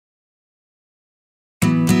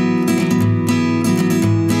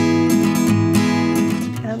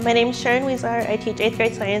My name is Sharon Huizar. I teach 8th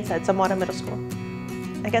grade science at Zamora Middle School.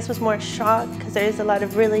 I guess was more shocked because there's a lot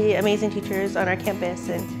of really amazing teachers on our campus,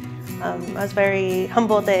 and I was very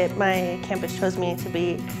humbled that my campus chose me to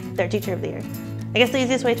be their Teacher of the Year. I guess the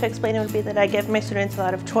easiest way to explain it would be that I give my students a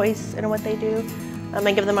lot of choice in what they do.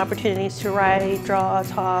 I give them opportunities to write, draw,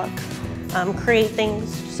 talk, create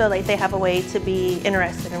things so that they have a way to be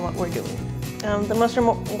interested in what we're doing. The most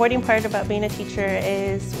rewarding part about being a teacher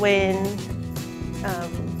is when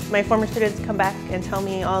my former students come back and tell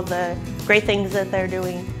me all the great things that they're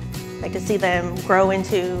doing, like to see them grow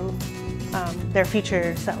into their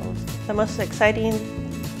future selves. The most exciting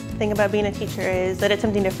thing about being a teacher is that it's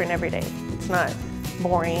something different every day. It's not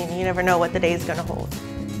boring. You never know what the day is going to hold.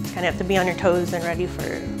 You kind of have to be on your toes and ready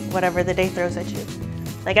for whatever the day throws at you.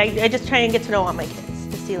 Like I just try and get to know all my kids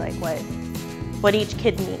to see like what each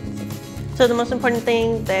kid needs. So the most important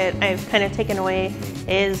thing that I've kind of taken away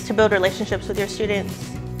is to build relationships with your students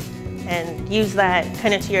and use that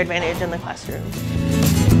kind of to your advantage in the classroom.